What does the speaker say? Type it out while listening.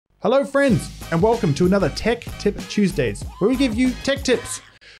Hello friends, and welcome to another Tech Tip Tuesdays, where we give you tech tips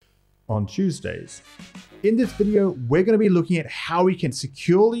on Tuesdays. In this video, we're going to be looking at how we can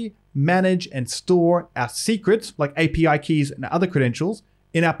securely manage and store our secrets, like API keys and other credentials,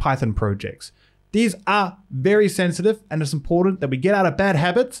 in our Python projects. These are very sensitive, and it's important that we get out of bad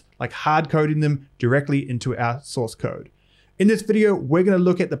habits, like hard coding them directly into our source code. In this video, we're going to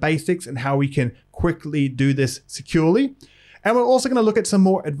look at the basics and how we can quickly do this securely. And we're also going to look at some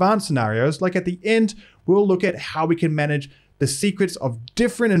more advanced scenarios. Like at the end, we'll look at how we can manage the secrets of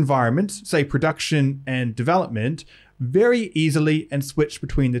different environments, say production and development, very easily and switch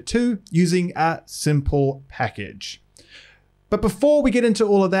between the two using a simple package. But before we get into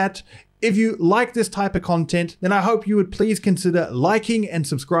all of that, if you like this type of content, then I hope you would please consider liking and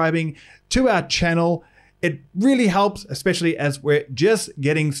subscribing to our channel. It really helps, especially as we're just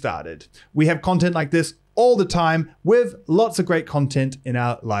getting started. We have content like this all the time with lots of great content in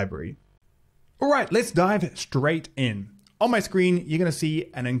our library. All right, let's dive straight in. On my screen, you're going to see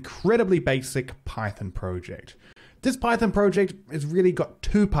an incredibly basic Python project. This Python project has really got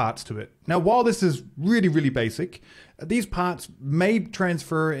two parts to it. Now, while this is really basic, these parts may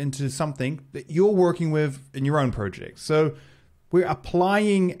transfer into something that you're working with in your own project. So we're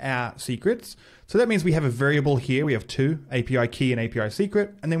applying our secrets. So that means we have a variable here. We have two, API key and API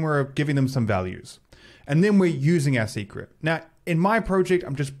secret, and then we're giving them some values. And then we're using our secret. Now, in my project,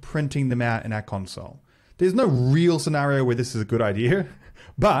 I'm just printing them out in our console. There's no real scenario where this is a good idea,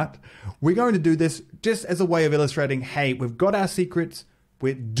 but we're going to do this just as a way of illustrating, hey, we've got our secrets,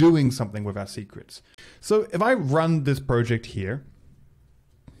 we're doing something with our secrets. So if I run this project here,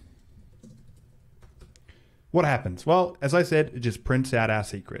 what happens? Well, as I said, it just prints out our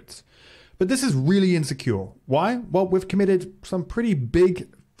secrets. But this is really insecure. Why? Well, we've committed some pretty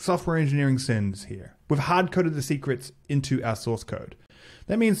big software engineering sins here. We've hard-coded the secrets into our source code.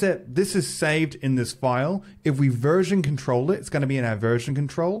 That means that this is saved in this file. If we version control it, it's going to be in our version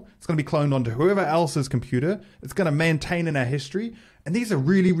control. It's going to be cloned onto whoever else's computer. It's going to maintain in our history. And these are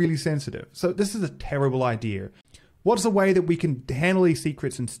really sensitive. So this is a terrible idea. What's a way that we can handle these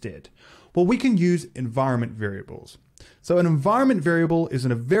secrets instead? Well, we can use environment variables. So an environment variable is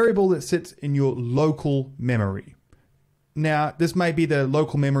a variable that sits in your local memory. Now, this may be the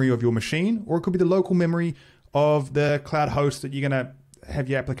local memory of your machine, or it could be the local memory of the cloud host that you're going to have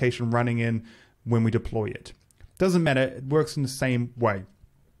your application running in when we deploy it. Doesn't matter, it works in the same way.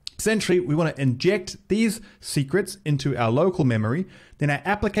 Essentially, we want to inject these secrets into our local memory, then our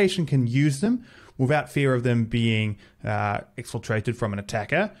application can use them without fear of them being exfiltrated from an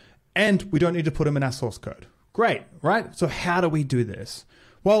attacker, and we don't need to put them in our source code. Great, right? So how do we do this?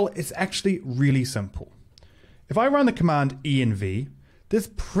 Well, it's actually really simple. If I run the command env, this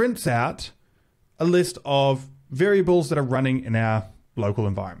prints out a list of variables that are running in our local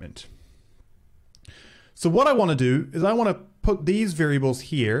environment. So what I want to do is I want to put these variables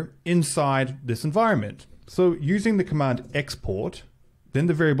here inside this environment. So using the command export, then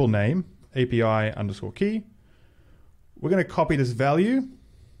the variable name, API_key, we're going to copy this value,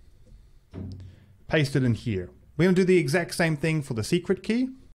 paste it in here. We're going to do the exact same thing for the secret key.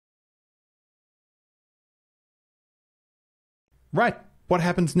 Right, what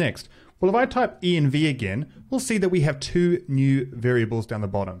happens next? Well, if I type env again, we'll see that we have two new variables down the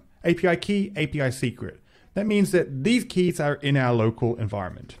bottom, API key, API secret. That means that these keys are in our local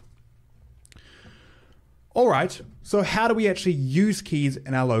environment. All right, so how do we actually use keys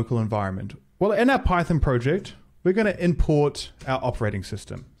in our local environment? Well, in our Python project, we're going to import our operating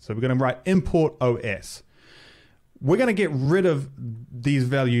system. So we're going to write import OS. We're going to get rid of these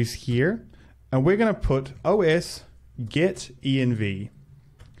values here, and we're going to put OS get env.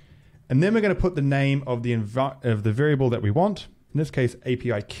 And then we're going to put the name of the variable that we want, in this case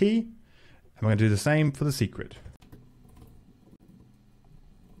API key, and we're going to do the same for the secret.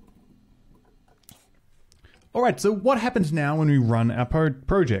 All right, so what happens now when we run our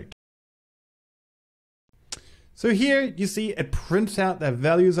project? So here you see it prints out the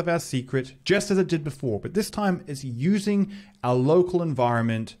values of our secret just as it did before, but this time it's using our local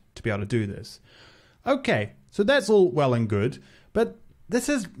environment to be able to do this. Okay, so that's all well and good, but this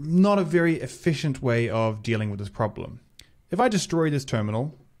is not a very efficient way of dealing with this problem. If I destroy this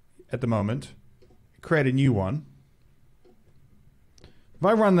terminal at the moment, create a new one, if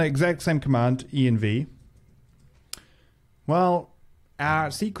I run the exact same command, env, well, our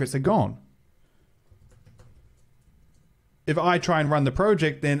secrets are gone. If I try and run the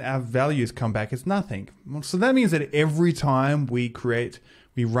project, then our values come back as nothing. So that means that every time we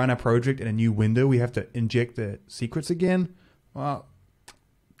run a project in a new window, we have to inject the secrets again. Well,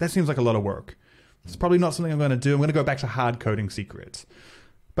 that seems like a lot of work. It's probably not something I'm going to do. I'm going to go back to hard coding secrets.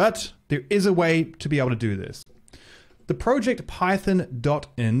 But there is a way to be able to do this. The project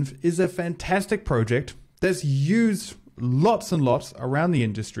python.env is a fantastic project that's used lots and lots around the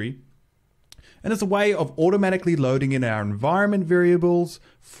industry. And it's a way of automatically loading in our environment variables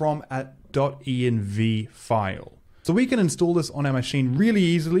from a .env file. So we can install this on our machine really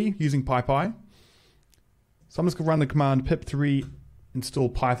easily using PyPy. So I'm just going to run the command pip3 install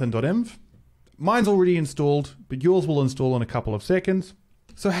python.env. Mine's already installed, but yours will install in a couple of seconds.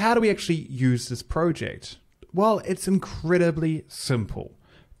 So how do we actually use this project? Well, it's incredibly simple.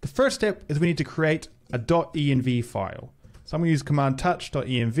 The first step is we need to create a .env file. So I'm going to use command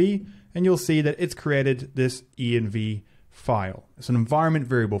touch.env, and you'll see that it's created this env file. It's an environment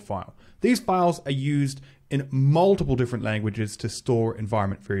variable file. These files are used in multiple different languages to store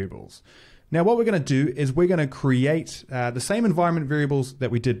environment variables. Now what we're going to do is we're going to create the same environment variables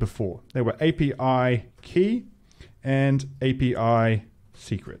that we did before. They were API key and API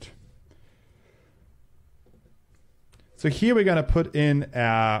secret. So here we're going to put in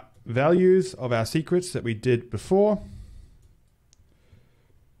our values of our secrets that we did before.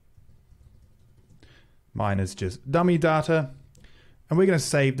 Mine is just dummy data. And we're going to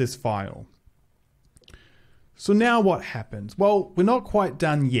save this file. So now what happens? Well, we're not quite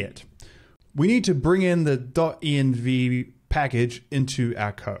done yet. We need to bring in the .env package into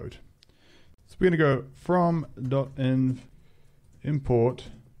our code. So we're going to go from .env import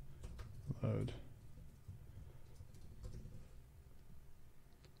load.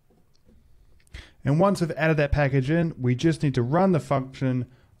 And once we've added that package in, we just need to run the function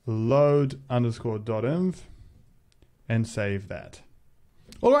load_.env and save that.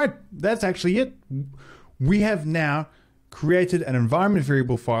 All right, that's actually it. We have now created an environment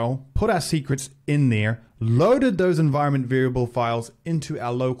variable file, put our secrets in there, loaded those environment variable files into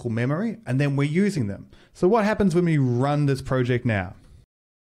our local memory, and then we're using them. So what happens when we run this project now?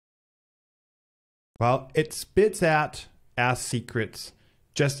 Well, it spits out our secrets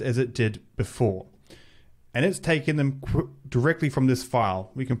just as it did before. And it's taken them directly from this file.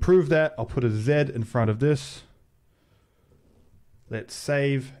 We can prove that. I'll put a Z in front of this. Let's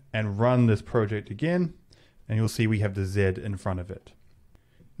save and run this project again. And you'll see we have the Z in front of it.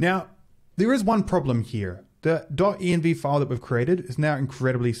 Now, there is one problem here. The .env file that we've created is now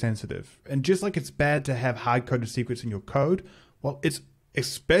incredibly sensitive. And just like it's bad to have hard-coded secrets in your code, well, it's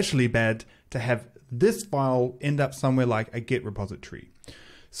especially bad to have this file end up somewhere like a Git repository.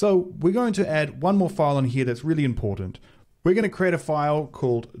 So we're going to add one more file in here that's really important. We're going to create a file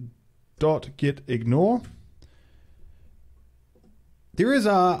called .gitignore. There is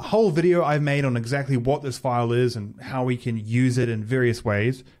a whole video I've made on exactly what this file is and how we can use it in various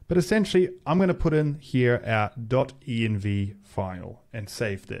ways. But essentially, I'm going to put in here our .env file and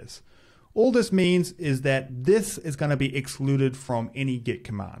save this. All this means is that this is going to be excluded from any git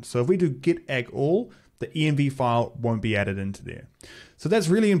command. So if we do git ag all, the env file won't be added into there. So that's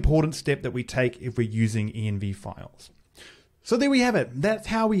a really important step that we take if we're using env files. So there we have it. That's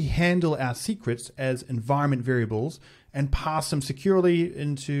how we handle our secrets as environment variables and pass them securely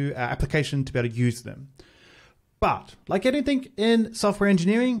into our application to be able to use them. But like anything in software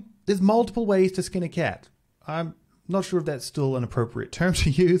engineering, there's multiple ways to skin a cat. I'm not sure if that's still an appropriate term to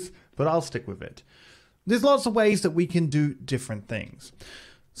use, but I'll stick with it. There's lots of ways that we can do different things.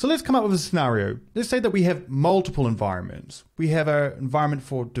 So let's come up with a scenario. Let's say that we have multiple environments. We have an environment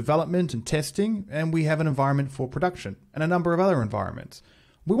for development and testing, and we have an environment for production, and a number of other environments.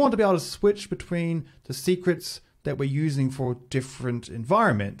 We want to be able to switch between the secrets that we're using for different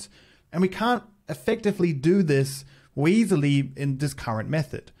environments, and we can't effectively do this easily in this current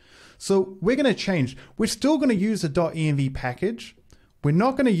method. So we're going to change. We're still going to use the .env package. We're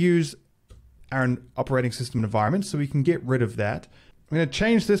not going to use our operating system environment, so we can get rid of that. I'm going to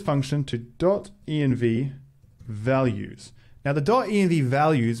change this function to .env values. Now the .env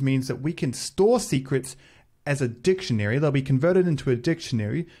values means that we can store secrets as a dictionary. They'll be converted into a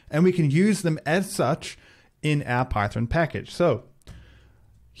dictionary, and we can use them as such in our Python package. So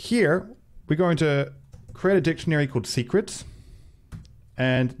here we're going to create a dictionary called secrets,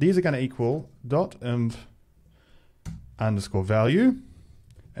 and these are going to equal .env underscore value,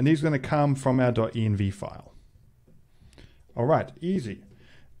 and these are going to come from our .env file. All right, easy.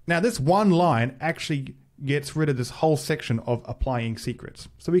 Now this one line actually gets rid of this whole section of applying secrets.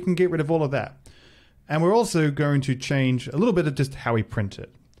 So we can get rid of all of that. And we're also going to change a little bit of just how we print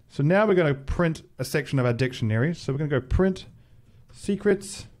it. So now we're going to print a section of our dictionary. So we're going to go print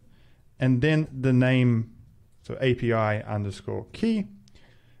secrets and then the name, so API underscore key.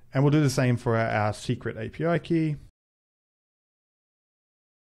 And we'll do the same for our secret API key.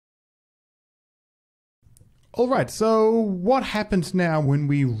 All right, so what happens now when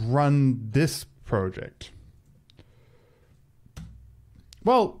we run this project?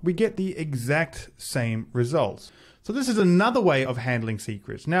 Well, we get the exact same results. So this is another way of handling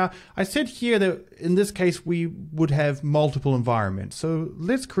secrets. Now, I said here that in this case, we would have multiple environments. So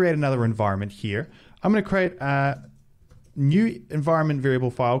let's create another environment here. I'm going to create a new environment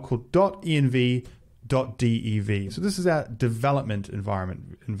variable file called .env.dev. So this is our development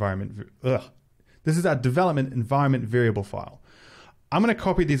This is our development environment variable file. I'm going to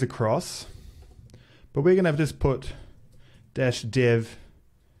copy these across, but we're going to just put -dev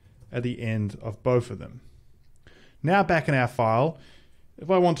at the end of both of them. Now back in our file, if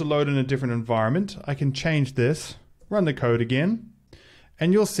I want to load in a different environment, I can change this, run the code again,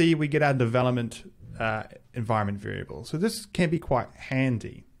 and you'll see we get our development environment variable. So this can be quite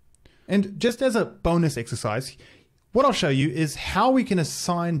handy. And just as a bonus exercise, what I'll show you is how we can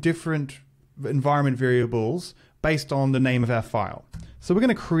assign different environment variables based on the name of our file. So we're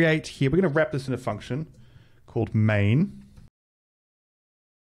going to create here, we're going to wrap this in a function called main.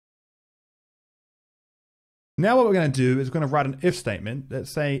 Now what we're going to do is we're going to write an if statement that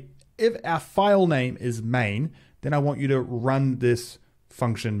say, if our file name is main, then I want you to run this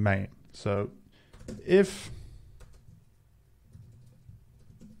function main. So if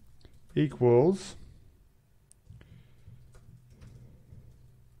equals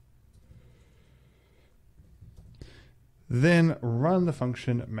then run the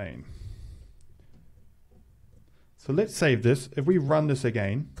function main. So let's save this. If we run this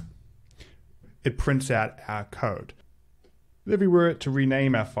again, it prints out our code. If we were to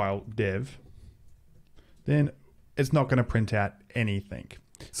rename our file dev, then it's not going to print out anything.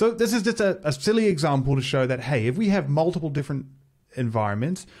 So this is just a silly example to show that, hey, if we have multiple different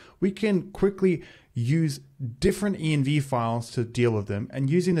environments, we can quickly use different env files to deal with them, and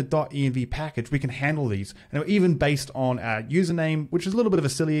using the .env package we can handle these, and even based on our username, which is a little bit of a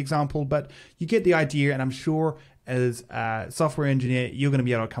silly example, but you get the idea. And I'm sure as a software engineer you're going to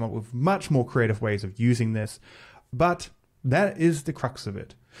be able to come up with much more creative ways of using this, but that is the crux of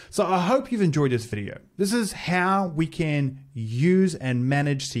it. So I hope you've enjoyed this video. This is how we can use and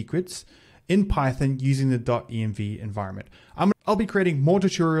manage secrets in Python using the .env environment. I'll be creating more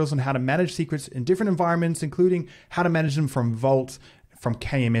tutorials on how to manage secrets in different environments, including how to manage them from Vault, from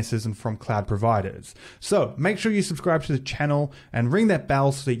KMSs, and from cloud providers. So make sure you subscribe to the channel and ring that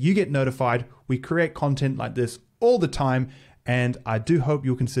bell so that you get notified. We create content like this all the time, and I do hope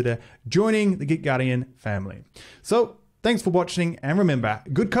you'll consider joining the Git Guardian family. So thanks for watching, and remember,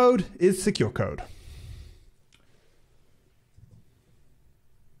 good code is secure code.